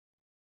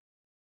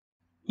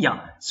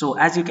Yeah, so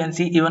as you can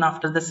see, even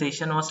after the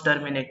session was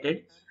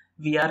terminated,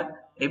 we are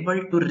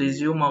able to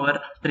resume our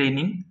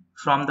training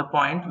from the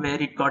point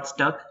where it got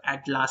stuck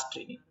at last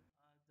training.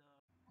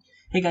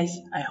 Hey guys,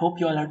 I hope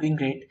you all are doing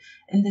great.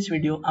 In this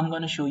video, I'm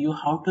going to show you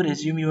how to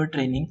resume your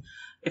training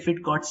if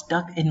it got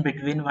stuck in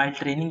between while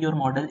training your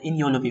model in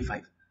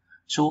YOLOv5.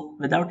 So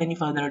without any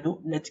further ado,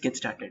 let's get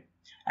started.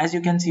 As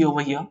you can see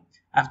over here,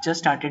 I've just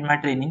started my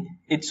training.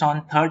 It's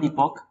on third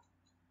epoch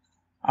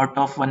out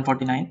of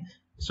 149.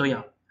 So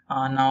yeah,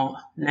 now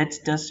let's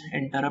just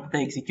interrupt the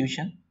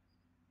execution.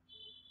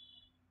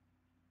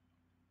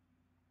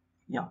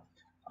 Yeah.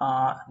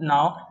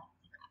 Now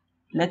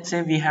let's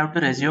say we have to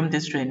resume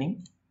this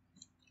training.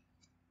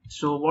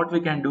 So what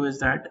we can do is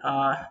that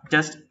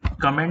just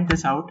comment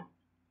this out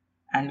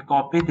and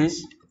copy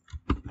this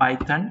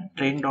python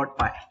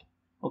train.py.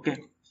 Okay,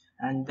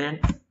 and then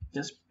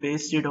just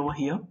paste it over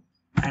here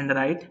and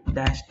write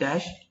dash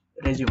dash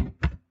resume.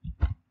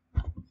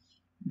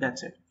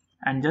 That's it,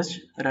 and just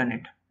run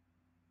it.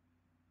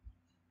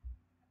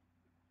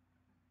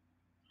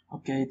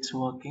 Okay, it's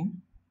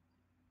working.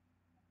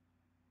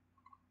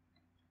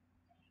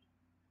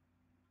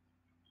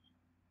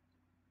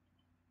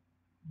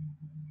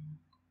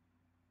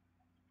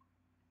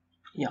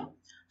 Yeah,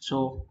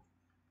 so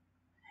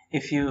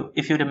if you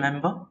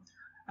remember,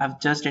 I've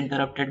just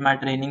interrupted my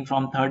training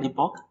from third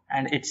epoch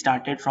and it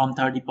started from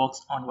third epoch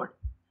onward.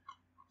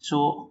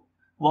 So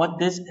what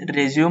this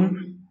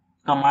resume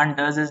command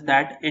does is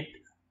that it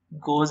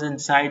goes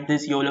inside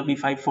this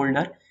YOLOv5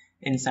 folder,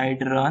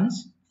 inside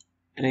runs,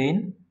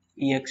 train,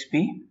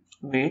 exp,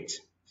 waits,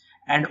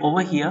 and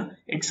over here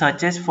it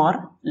searches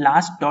for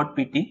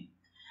last.pt.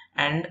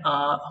 And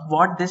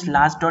what this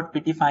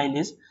last.pt file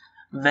is,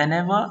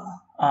 whenever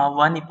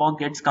one epoch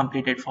gets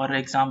completed, for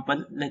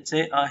example, let's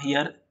say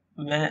here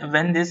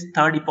when this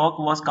third epoch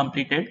was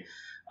completed,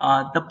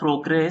 the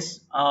progress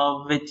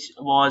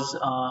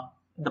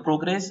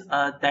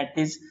that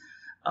is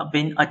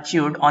been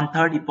achieved on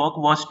third epoch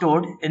was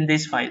stored in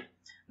this file.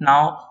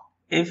 Now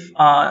if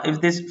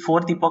this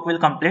fourth epoch will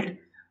complete,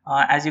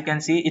 as you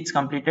can see it's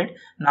completed.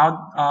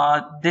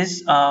 Now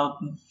this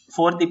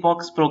fourth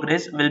epoch's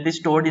progress will be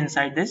stored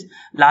inside this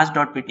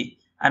last.pt.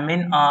 I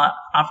mean,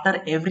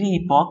 after every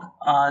epoch,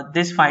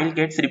 this file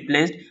gets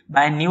replaced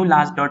by new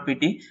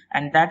last.pt,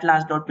 and that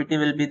last.pt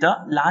will be the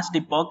last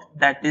epoch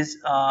that is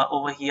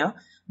over here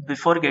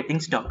before getting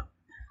stuck.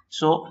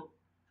 So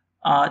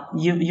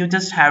you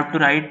just have to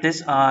write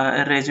this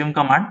resume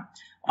command,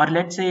 or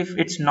let's say if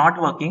it's not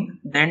working,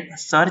 then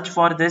search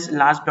for this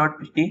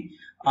last.pt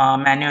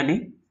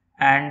manually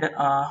and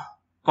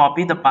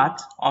copy the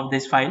path of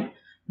this file.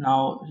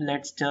 Now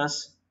let's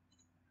just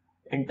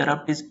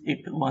interrupt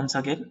it once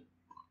again.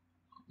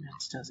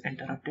 Let's just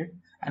interrupt it,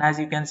 and as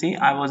you can see,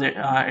 I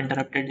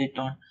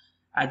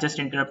just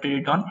interrupted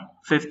it on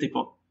fifth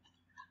epoch.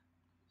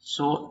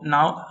 So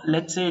now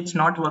let's say it's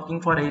not working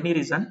for any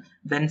reason,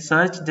 then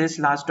search this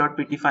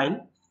last.pt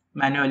file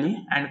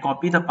manually and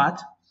copy the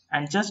path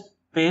and just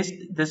paste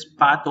this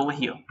path over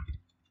here.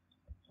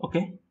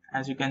 Okay,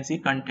 as you can see,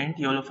 content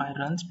YOLOv5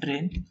 runs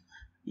train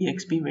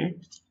exp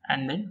wait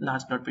and then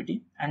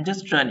last.pt, and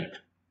just run it.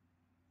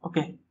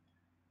 Okay,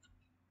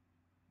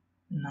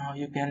 now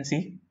you can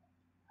see,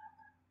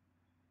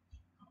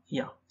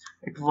 yeah,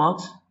 it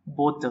works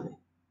both the way.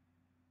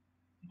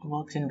 It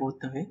works in both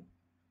the way,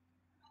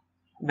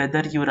 whether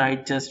you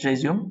write just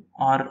resume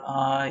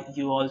or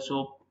you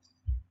also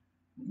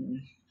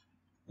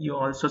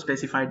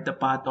specified the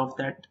path of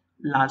that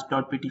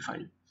last.pt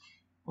file.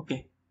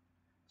 Okay,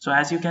 so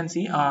as you can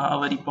see,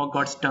 our epoch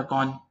got stuck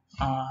on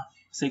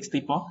sixth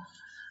epoch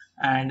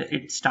and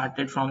it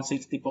started from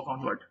sixth epoch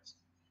onward.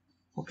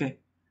 Okay,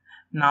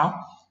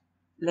 now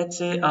let's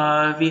say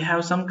we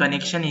have some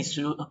connections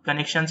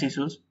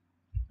issues.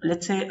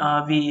 Let's say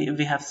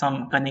we have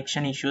some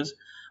connection issues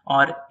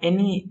or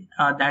any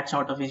that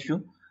sort of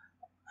issue,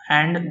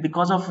 and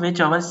because of which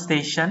our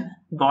session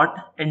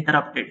got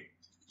interrupted.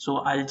 So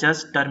I'll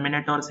just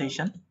terminate our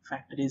session,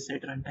 factory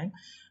set runtime.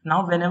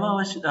 Now whenever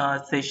our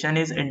session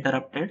is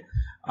interrupted,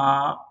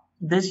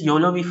 this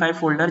YOLOv5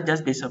 folder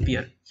just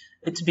disappear.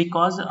 It's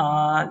because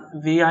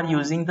we are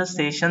using the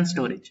session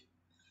storage.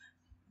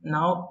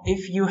 Now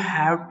if you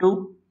have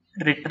to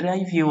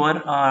retrieve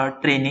your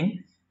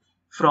training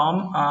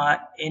from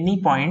any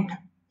point,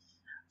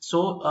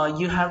 so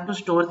you have to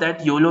store that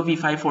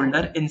YOLOv5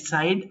 folder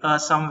inside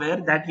somewhere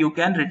that you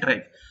can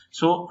retrieve.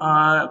 So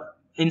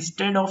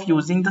instead of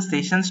using the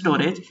session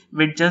storage,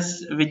 which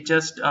just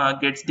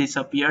gets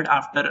disappeared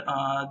after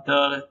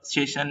the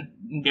session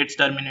gets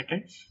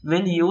terminated,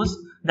 we'll use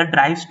the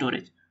drive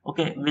storage.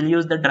 Okay, we'll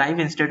use the drive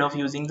instead of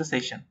using the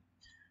session.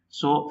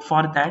 So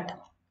for that,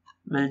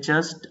 we'll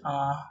just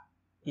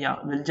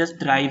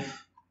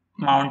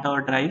mount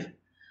our drive.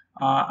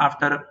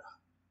 After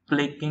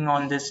clicking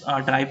on this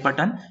drive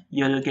button,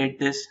 you'll get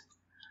this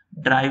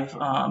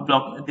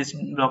this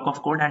block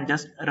of code, and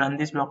just run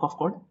this block of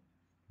code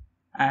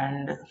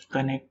and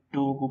connect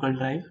to Google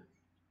Drive.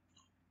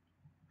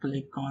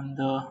 Click on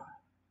the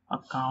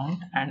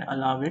account and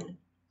allow it.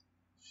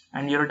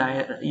 and your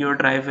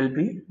drive will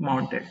be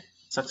mounted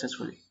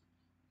successfully.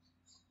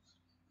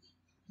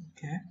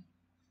 Okay,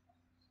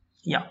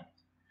 yeah,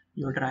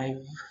 your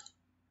drive,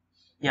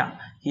 yeah,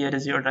 here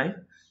is your drive.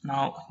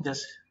 Now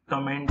just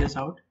comment this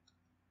out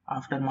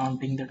after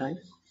mounting the drive.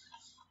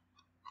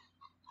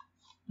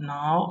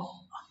 Now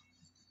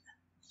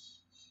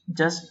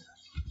just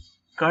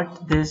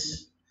cut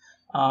this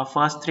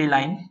first three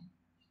line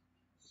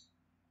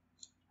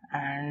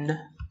and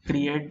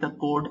create the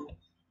code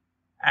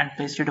and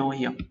paste it over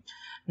here.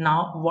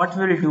 Now what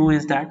we'll do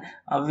is that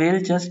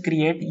we'll just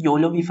create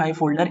YOLOv5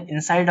 folder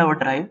inside our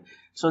drive,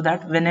 so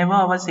that whenever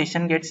our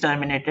session gets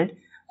terminated,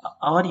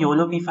 our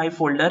YOLOv5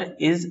 folder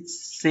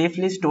is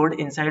safely stored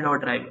inside our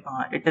drive.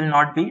 It will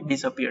not be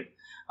disappeared,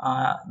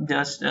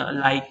 just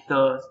like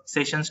the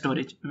session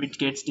storage, which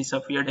gets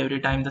disappeared every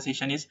time the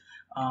session is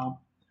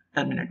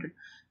terminated.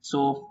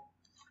 So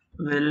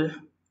we'll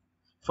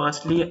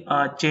firstly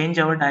change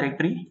our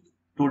directory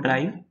to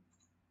drive.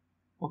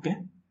 Okay,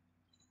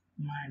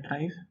 my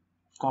drive,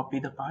 copy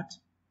the path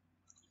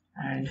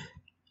and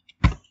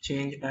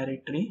change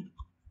directory,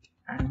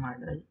 and my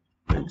drive.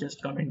 We'll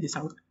just comment this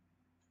out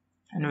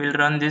and we'll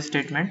run this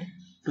statement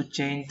to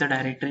change the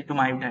directory to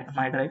my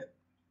drive.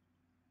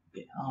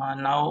 Okay,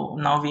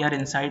 now we are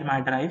inside my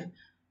drive,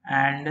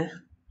 and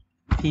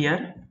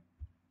here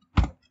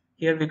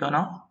we're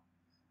gonna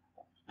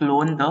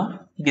clone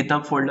the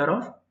GitHub folder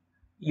of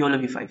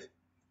YOLOv5.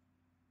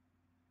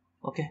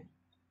 Okay,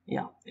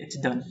 yeah, it's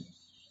done.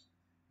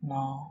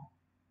 Now,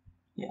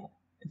 yeah,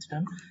 it's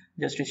done.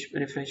 Just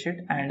refresh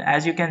it, and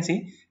as you can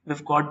see,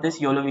 we've got this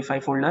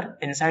YOLOv5 folder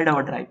inside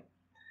our drive.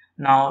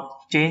 Now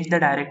change the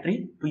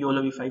directory to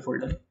YOLOv5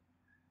 folder.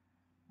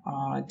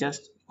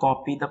 Just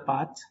copy the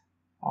path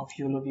of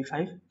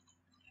YOLOv5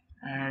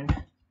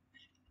 and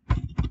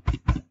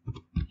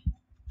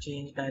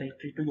change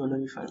directory to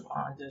YOLOv5.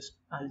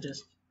 I'll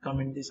just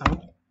comment this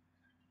out.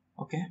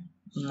 Okay,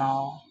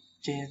 now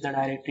change the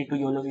directory to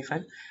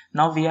YOLOv5.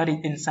 Now we are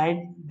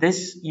inside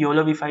this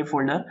YOLOv5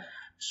 folder.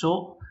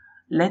 So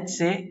let's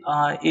say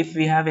if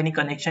we have any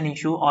connection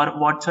issue or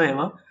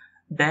whatsoever,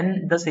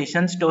 then the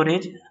session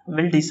storage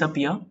will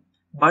disappear,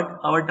 but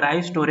our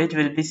drive storage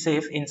will be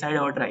safe inside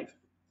our drive.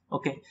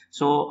 Okay,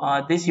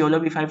 so this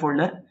YOLOv5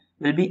 folder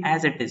will be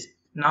as it is.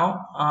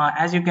 Now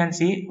as you can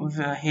see,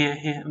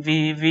 here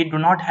we do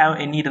not have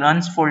any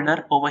runs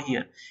folder over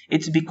here.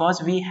 It's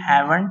because we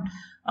haven't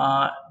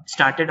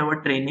started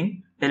our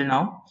training till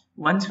now.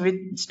 Once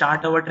we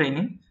start our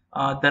training,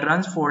 the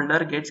runs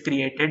folder gets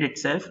created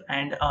itself,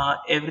 and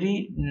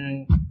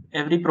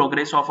every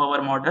progress of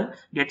our model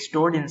gets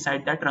stored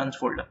inside that runs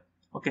folder.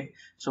 Okay,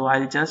 so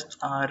I'll just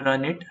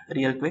run it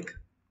real quick,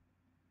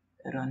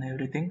 run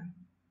everything.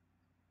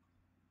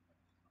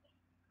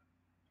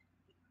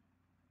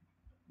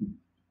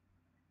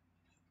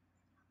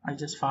 I'll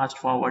just fast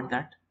forward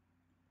that.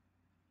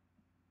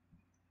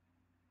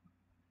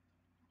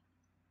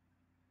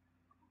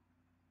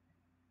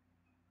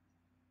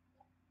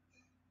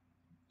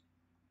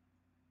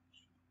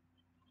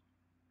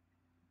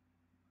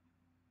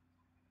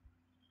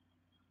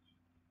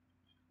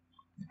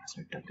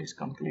 Setup is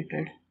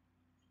completed.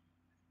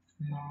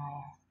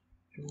 Now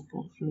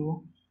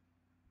TurboFlow,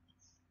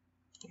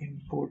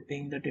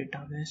 importing the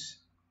database.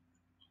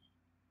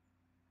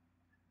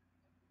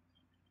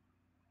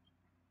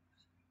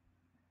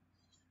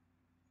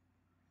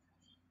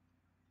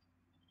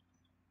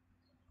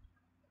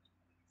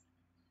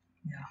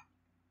 Yeah.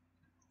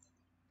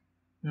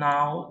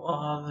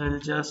 Now we'll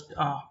just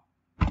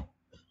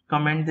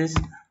comment this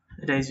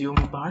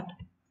resume part,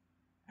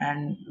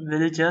 and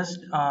we'll just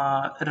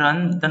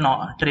run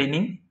the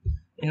training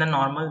in a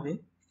normal way.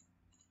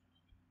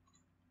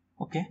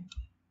 Okay,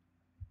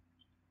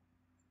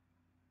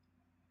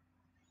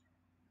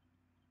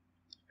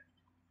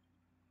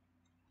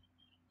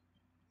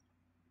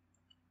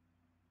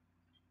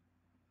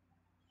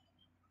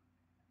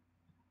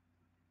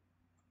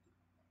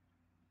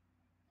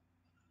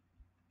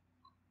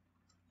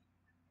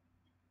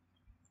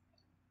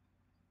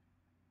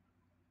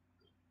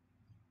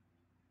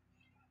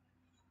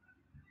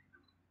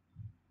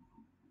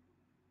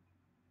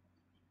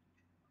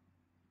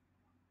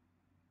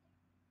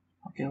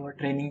 okay, our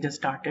training just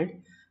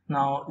started.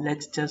 Now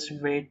let's just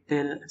wait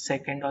till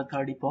second or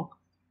third epoch,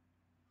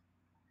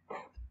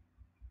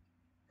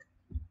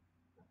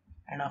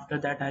 and after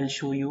that I'll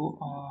show you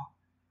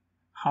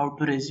how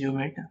to resume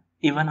it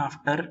even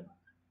after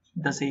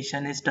the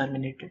session is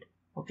terminated.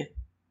 Okay,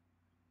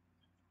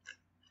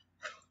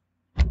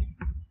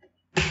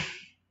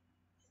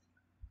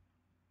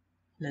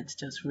 let's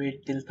just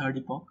wait till third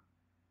epoch.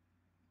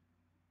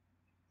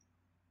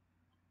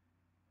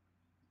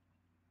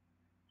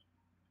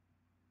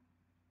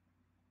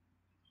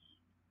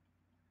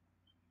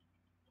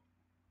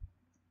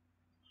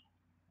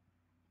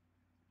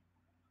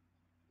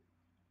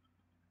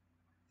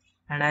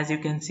 And as you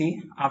can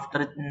see,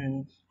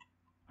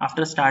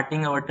 after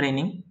starting our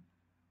training,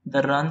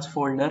 the runs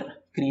folder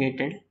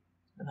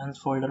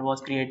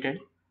was created.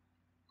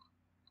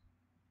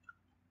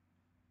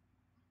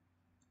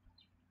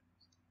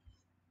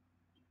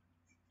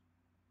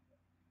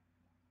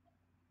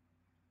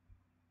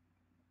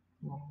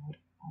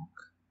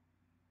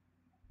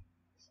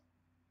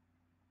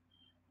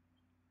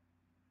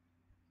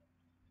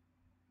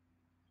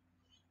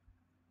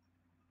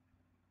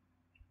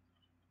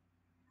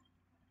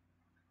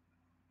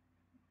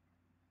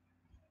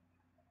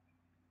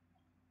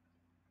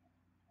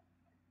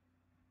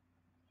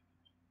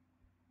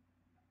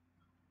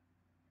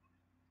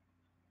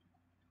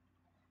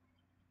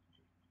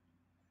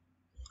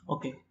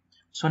 Okay,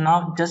 so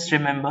now just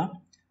remember,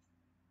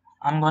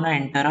 I'm gonna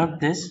interrupt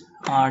this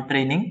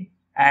training,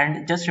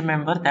 and just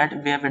remember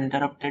that we have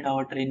interrupted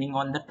our training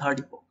on the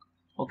third epoch.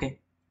 Okay,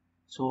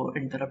 so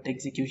interrupt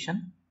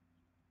execution,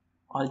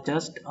 or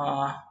just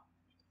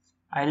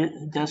I'll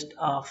just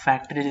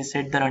factory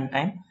reset the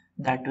runtime.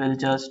 That will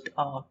just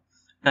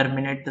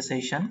terminate the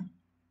session.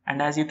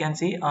 And as you can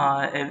see,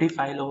 every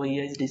file over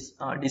here is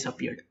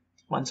disappeared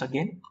once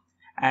again,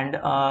 and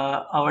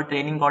our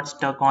training got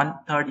stuck on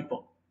third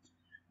epoch.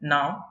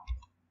 Now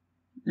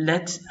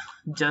let's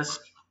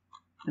just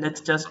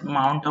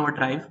mount our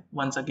drive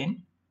once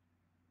again.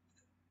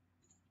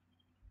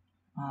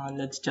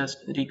 Let's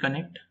just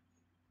reconnect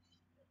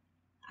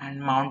and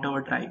mount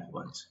our drive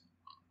once.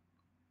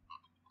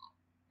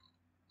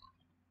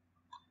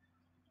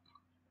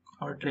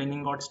 Our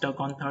training got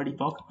stuck on third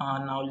epoch.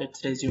 Now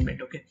let's resume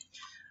it. Okay,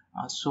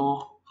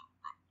 so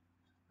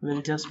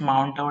we'll just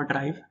mount our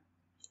drive.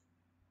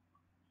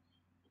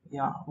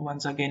 Yeah,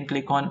 once again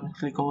click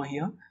over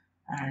here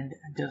and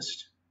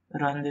just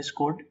run this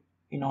code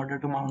in order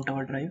to mount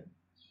our drive.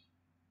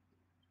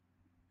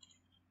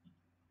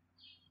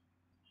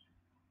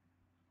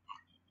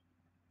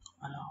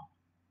 Allow.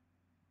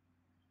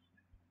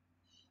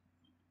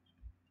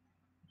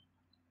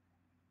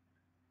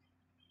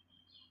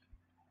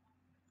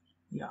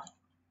 Yeah,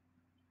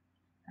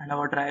 and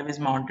our drive is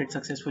mounted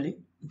successfully.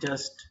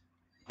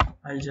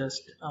 I'll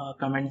just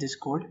comment this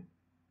code,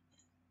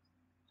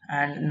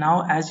 and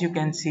now as you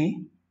can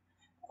see,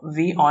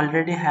 we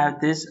already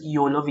have this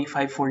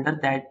YOLOv5 folder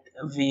that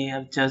we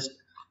have just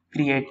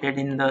created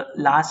in the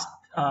last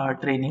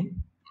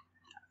training.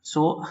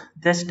 So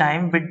this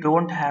time we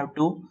don't have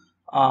to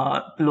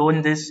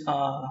clone this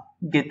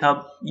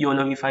GitHub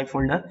YOLOv5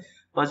 folder,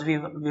 because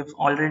we've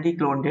already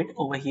cloned it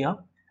over here,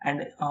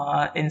 and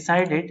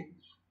inside it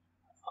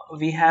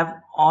we have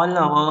all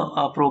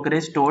our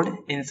progress stored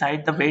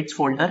inside the weights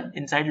folder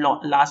inside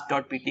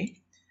last.pt.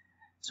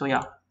 So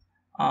yeah,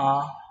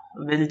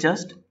 we'll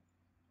just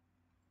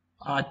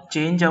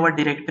change our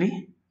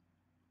directory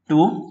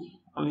to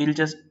we'll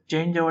just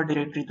change our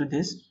directory to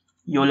this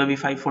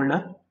YOLOv5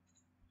 folder.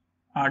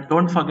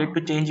 Don't forget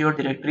to change your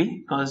directory,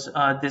 because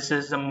this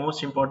is the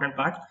most important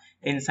part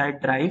inside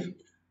drive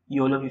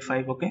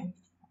YOLOv5. Okay,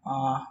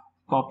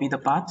 copy the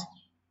path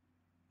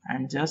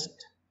and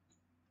just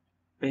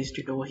paste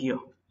it over here.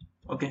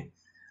 Okay,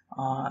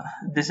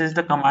 this is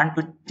the command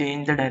to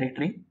change the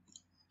directory.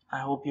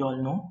 I hope you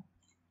all know,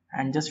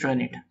 and just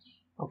run it.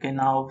 Okay,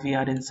 now we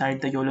are inside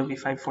the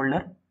YOLOv5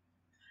 folder,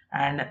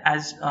 and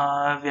as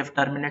we have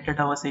terminated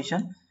our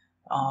session,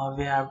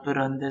 we have to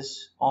run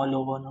this all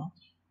over now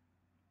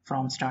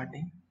from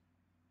starting.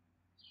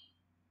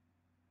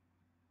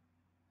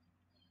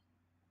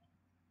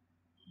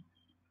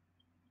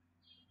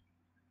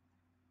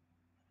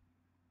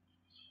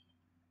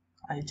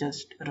 I'll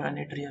just run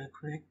it real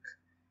quick.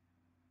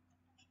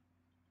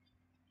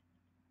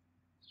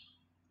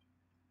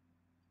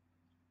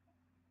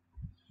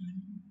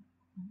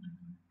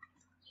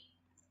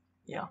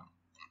 Yeah,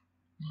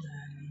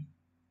 then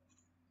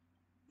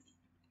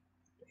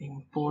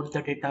import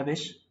the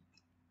database.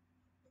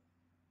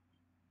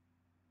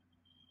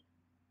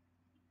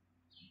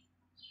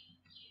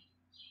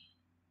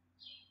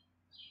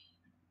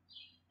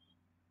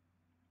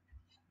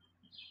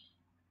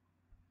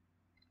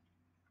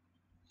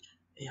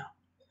 Yeah,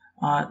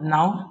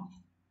 now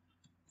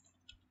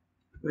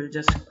we'll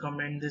just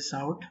comment this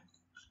out,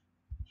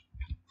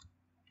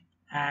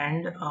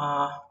 and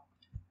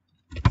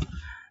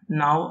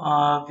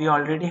now we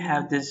already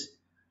have this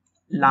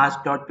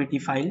last.pt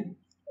file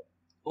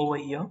over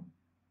here,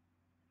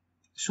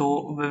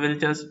 so we will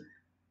just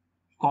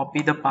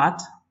copy the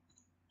path,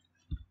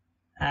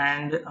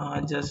 and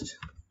just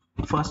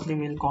firstly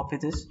we'll copy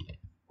this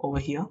over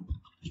here,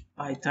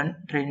 python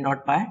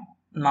train.py.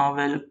 Now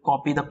we'll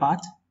copy the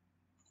path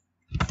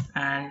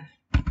and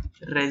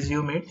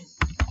resume it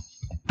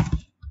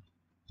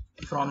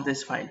from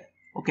this file.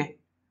 Okay,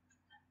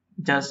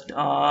 just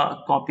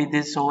copy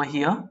this over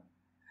here,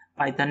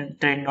 python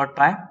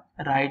train.py,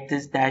 write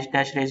this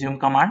dash resume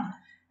command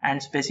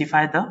and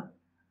specify the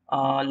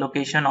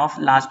location of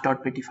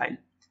last.pt file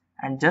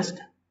and just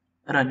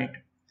run it.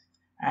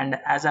 And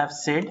as I've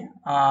said,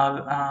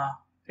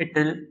 it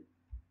will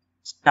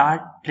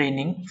start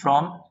training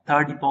from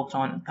third epoch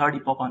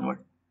onward,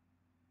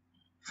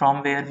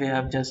 from where we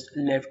have just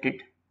left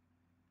it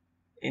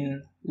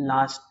in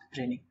last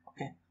training.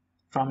 Okay,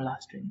 from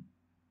last training.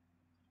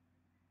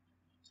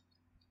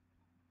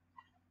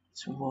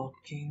 It's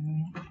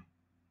working.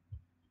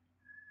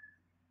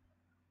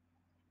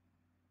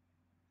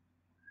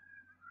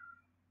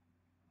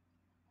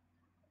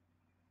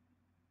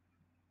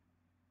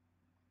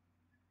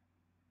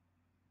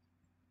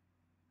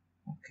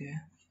 Okay.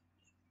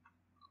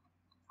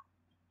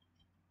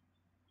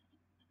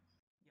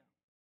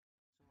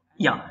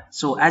 Yeah,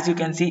 so as you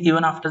can see,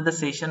 even after the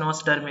session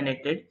was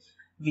terminated,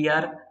 we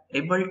are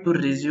able to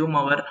resume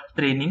our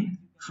training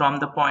from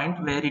the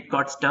point where it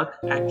got stuck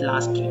at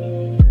last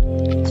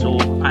training. So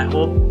I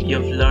hope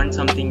you've learned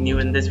something new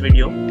in this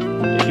video.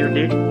 If you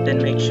did,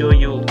 then make sure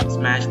you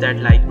smash that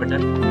like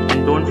button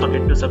and don't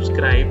forget to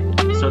subscribe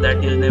so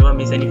that you'll never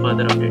miss any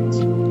further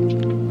updates.